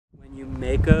When you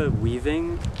make a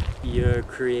weaving, you're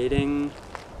creating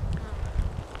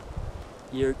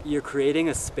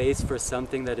a space for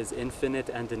something that is infinite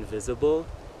and invisible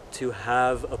to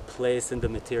have a place in the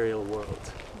material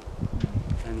world.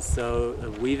 And so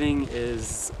weaving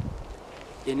is,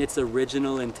 in its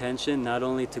original intention, not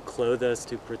only to clothe us,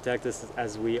 to protect us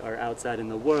as we are outside in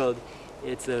the world,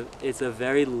 it's a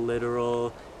very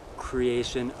literal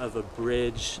creation of a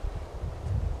bridge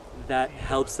that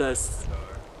helps us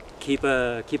keep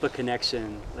a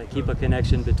connection, keep a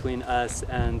connection between us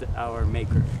and our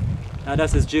maker. Not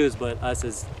us as Jews, but us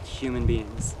as human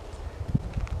beings.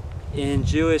 In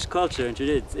Jewish culture,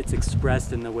 it's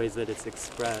expressed in the ways that it's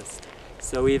expressed.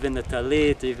 So even the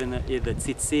talit, even the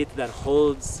tzitzit that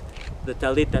holds the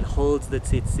talit, that holds the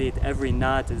tzitzit, every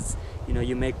knot is,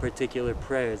 you make particular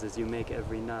prayers as you make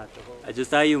every knot. I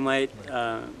just thought you might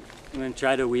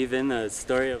try to weave in a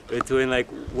story between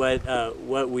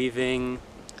what weaving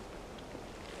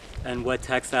and what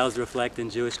textiles reflect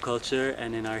in Jewish culture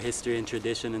and in our history and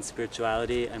tradition and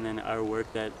spirituality, and then our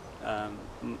work that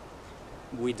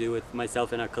we do with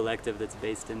myself and our collective that's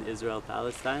based in Israel,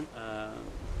 Palestine.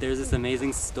 There's this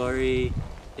amazing story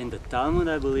in the Talmud,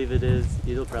 I believe it is.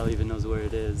 Yidel probably even knows where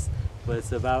it is, but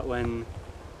it's about when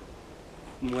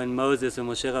Moses and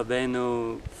Moshe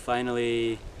Rabbeinu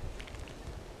finally,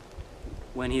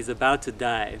 when he's about to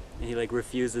die, and he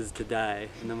refuses to die,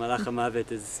 and the Malach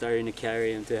HaMavet is starting to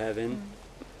carry him to heaven,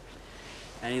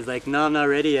 and he's like, "No, I'm not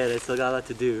ready yet. I still got a lot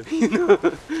to do,"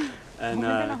 And only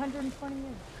been 120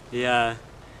 years. Yeah,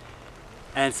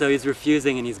 and so he's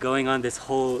refusing, and he's going on this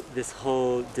whole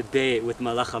debate with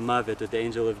Malach HaMavet, with the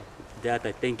angel of death,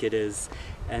 I think it is,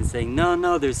 and saying,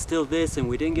 "No, there's still this, and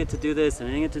we didn't get to do this, and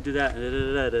I didn't get to do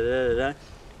that."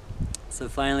 So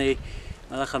finally,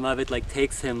 Malach HaMavet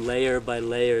takes him layer by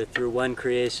layer through one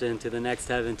creation to the next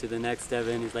heaven, to the next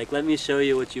heaven. He's like, let me show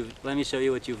you what you've done. Let me show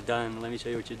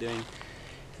you what you're doing.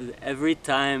 So every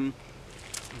time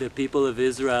the people of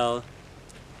Israel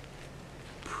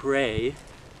pray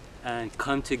and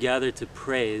come together to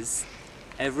praise,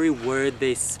 every word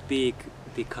they speak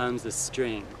becomes a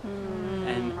string,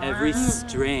 and every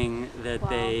string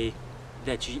that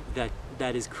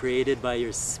is created by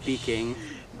your speaking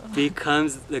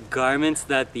becomes the garments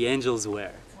that the angels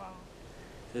wear.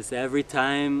 Because every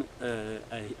time a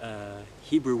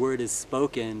Hebrew word is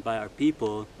spoken by our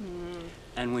people,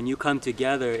 and when you come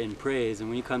together in praise, and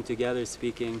when you come together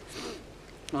speaking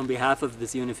on behalf of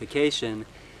this unification,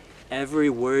 every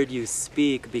word you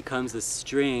speak becomes a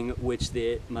string which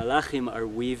the malachim are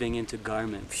weaving into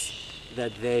garments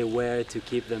that they wear to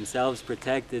keep themselves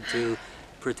protected, to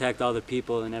protect all the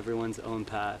people in everyone's own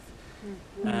path.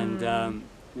 And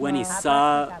when he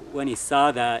saw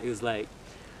that, he was like,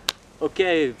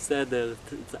 "Okay, said that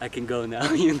I can go now."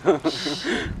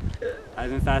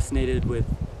 I've been fascinated with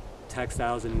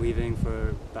textiles and weaving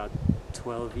for about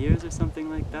 12 years or something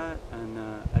like that, and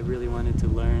I really wanted to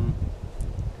learn.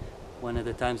 One of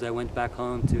the times I went back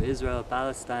home to Israel,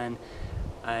 Palestine,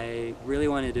 I really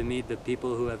wanted to meet the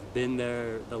people who have been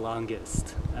there the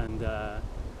longest, and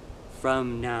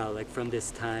from now, from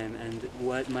this time, and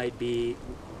what might be,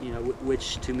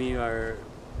 which to me are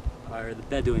the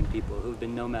Bedouin people who've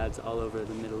been nomads all over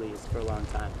the Middle East for a long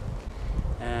time.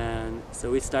 And so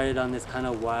we started on this kind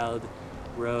of wild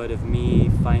road of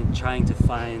me trying to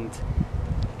find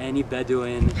any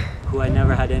Bedouin who I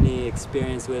never had any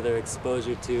experience with or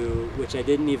exposure to, which I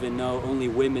didn't even know only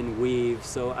women weave.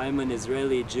 So I'm an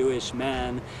Israeli Jewish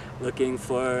man looking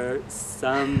for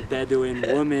some Bedouin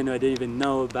woman who I didn't even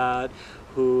know about,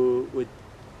 who would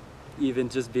even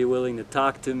just be willing to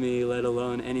talk to me, let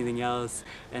alone anything else.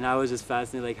 And I was just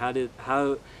fascinated, how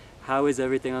is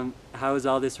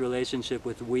all this relationship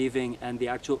with weaving and the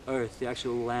actual earth, the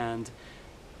actual land,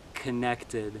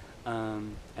 connected?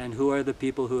 And who are the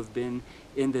people who have been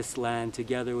in this land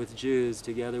together with Jews,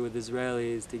 together with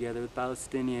Israelis, together with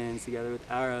Palestinians, together with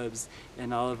Arabs,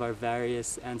 and all of our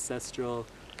various ancestral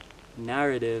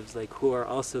narratives, who are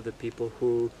also the people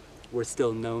who were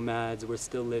still nomads, were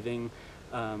still living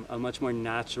a much more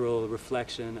natural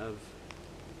reflection of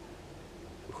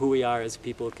who we are as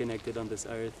people connected on this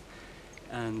earth.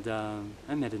 And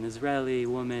I met an Israeli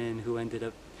woman who ended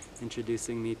up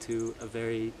introducing me to a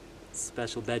very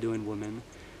special Bedouin woman,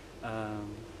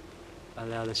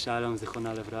 Alea L'Shalom,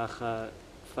 Zichronah Levracha,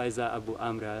 Faiza Abu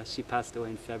Amra. She passed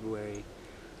away in February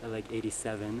at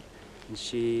 87, and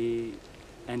she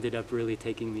ended up really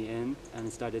taking me in, and I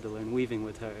started to learn weaving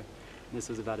with her. And this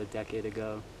was about a decade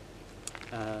ago.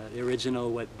 The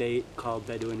original, what they call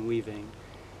Bedouin weaving.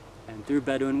 And through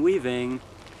Bedouin weaving,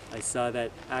 I saw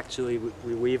that actually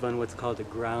we weave on what's called a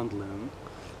ground loom,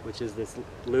 which is this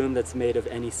loom that's made of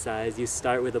any size. You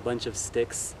start with a bunch of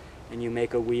sticks and you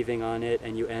make a weaving on it,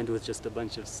 and you end with just a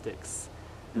bunch of sticks.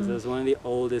 And so it's one of the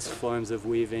oldest forms of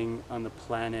weaving on the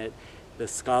planet. The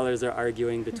scholars are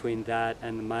arguing between that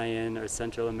and the Mayan or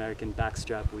Central American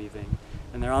backstrap weaving.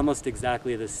 And they're almost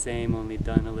exactly the same, only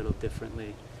done a little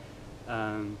differently.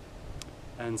 And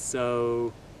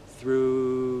so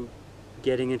through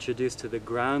getting introduced to the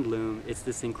ground loom, it's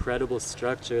this incredible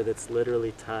structure that's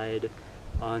literally tied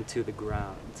onto the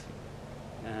ground.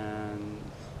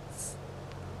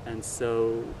 And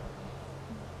so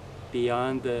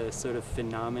beyond the sort of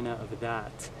phenomena of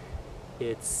that,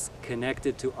 it's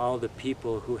connected to all the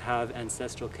people who have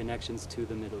ancestral connections to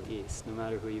the Middle East, no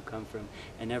matter who you come from.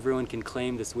 And everyone can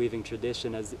claim this weaving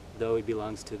tradition as though it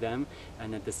belongs to them,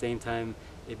 and at the same time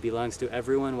it belongs to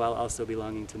everyone while also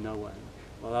belonging to no one,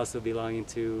 while also belonging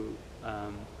to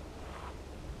a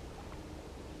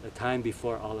time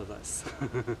before all of us.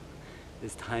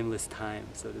 This timeless time,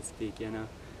 so to speak, you know?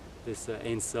 This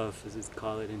Ein Sof, as we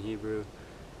call it in Hebrew.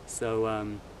 So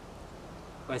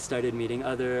I started meeting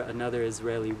another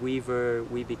Israeli weaver.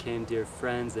 We became dear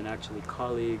friends and actually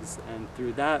colleagues, and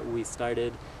through that we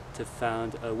started to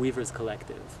found a Weavers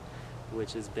Collective,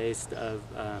 which is based of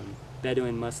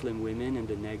Bedouin Muslim women in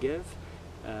the Negev,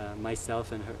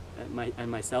 myself and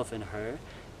her.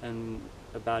 And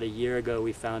about a year ago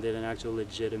we founded an actual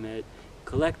legitimate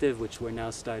collective, which we're now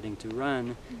starting to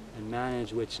run and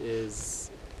manage, which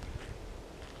is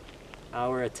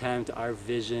our attempt, our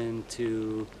vision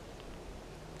to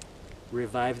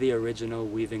revive the original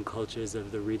weaving cultures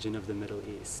of the region of the Middle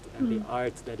East and the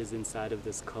art that is inside of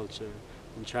this culture,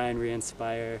 and try and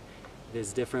re-inspire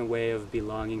this different way of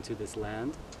belonging to this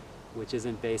land, which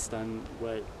isn't based on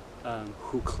what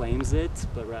who claims it,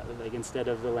 but rather, like, instead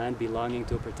of the land belonging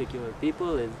to a particular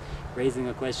people, is raising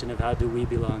a question of how do we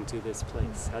belong to this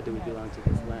place, how do we belong to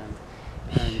this land.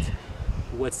 And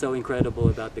what's so incredible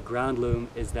about the ground loom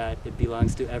is that it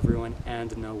belongs to everyone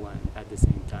and no one at the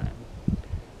same time.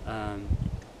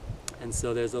 And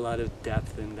so there's a lot of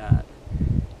depth in that.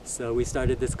 So we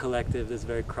started this collective, this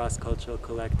very cross-cultural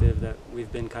collective that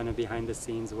we've been kind of behind the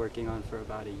scenes working on for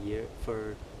about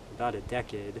a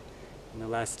decade. In the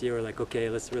last year we're like, okay,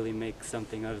 let's really make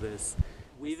something of this.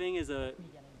 Weaving is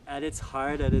at its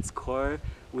heart, at its core,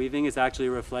 weaving is actually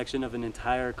a reflection of an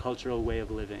entire cultural way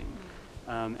of living.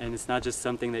 And it's not just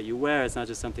something that you wear, it's not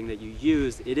just something that you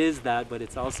use. It is that, but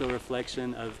it's also a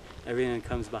reflection of everything that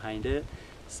comes behind it.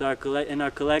 So in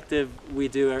our collective, we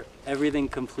do everything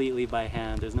completely by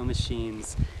hand. There's no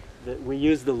machines. We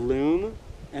use the loom,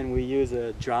 and we use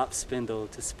a drop spindle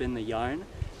to spin the yarn.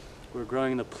 We're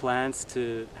growing the plants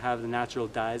to have the natural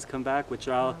dyes come back, which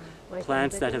are all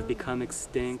plants that have become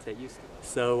extinct.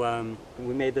 So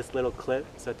we made this little clip,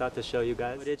 so I thought to show you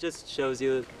guys. But it just shows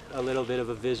you a little bit of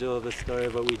a visual of the story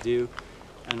of what we do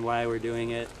and why we're doing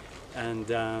it. And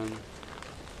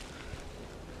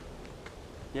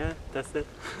yeah, that's it.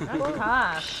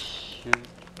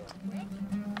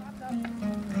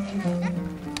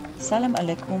 Salam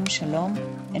alaikum, shalom,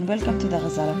 and welcome to the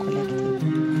Ghazala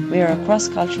Collective. We are a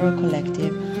cross-cultural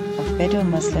collective of Bedouin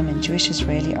Muslim and Jewish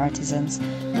Israeli artisans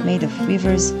made of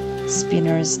weavers,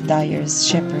 spinners, dyers,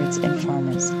 shepherds, and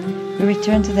farmers. We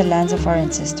return to the lands of our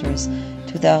ancestors,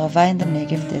 to the Arava and the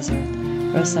Negev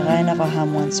desert, where Sarah and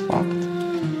Abraham once walked.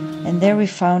 And there we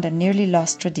found a nearly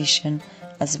lost tradition,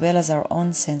 as well as our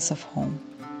own sense of home.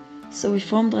 So we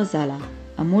formed Ghazala,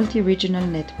 a multi-regional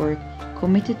network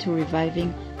committed to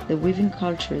reviving the weaving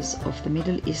cultures of the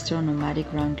Middle Eastern nomadic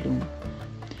ground loom.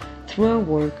 Through our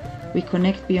work, we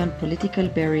connect beyond political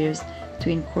barriers to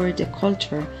encourage a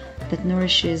culture that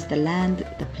nourishes the land,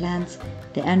 the plants,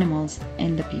 the animals,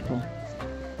 and the people.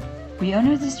 We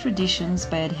honor these traditions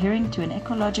by adhering to an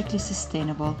ecologically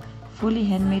sustainable, fully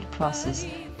handmade process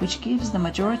which gives the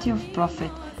majority of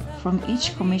profit from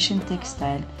each commissioned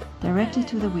textile directly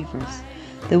to the weavers.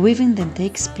 The weaving then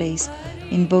takes place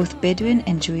in both Bedouin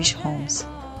and Jewish homes.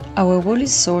 Our wool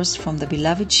is sourced from the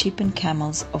beloved sheep and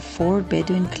camels of 4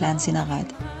 Bedouin clans in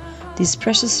Arad. These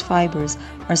precious fibers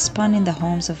are spun in the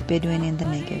homes of Bedouin in the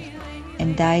Negev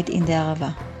and dyed in the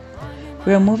Arava.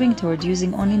 We are moving toward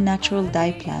using only natural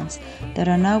dye plants that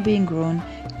are now being grown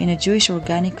in a Jewish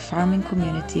organic farming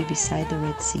community beside the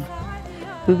Red Sea.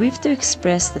 We weave to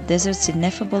express the desert's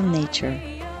ineffable nature,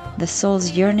 the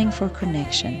soul's yearning for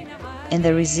connection, and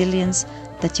the resilience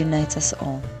that unites us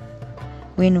all.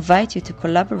 We invite you to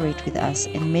collaborate with us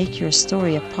and make your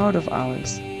story a part of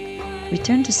ours.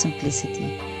 Return to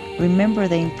simplicity, remember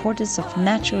the importance of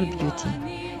natural beauty,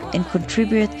 and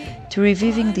contribute to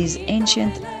reviving these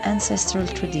ancient ancestral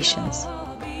traditions.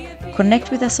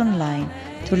 Connect with us online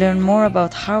to learn more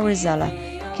about how Ghazala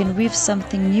can weave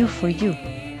something new for you,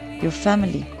 your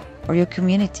family, or your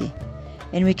community,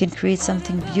 and we can create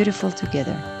something beautiful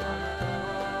together.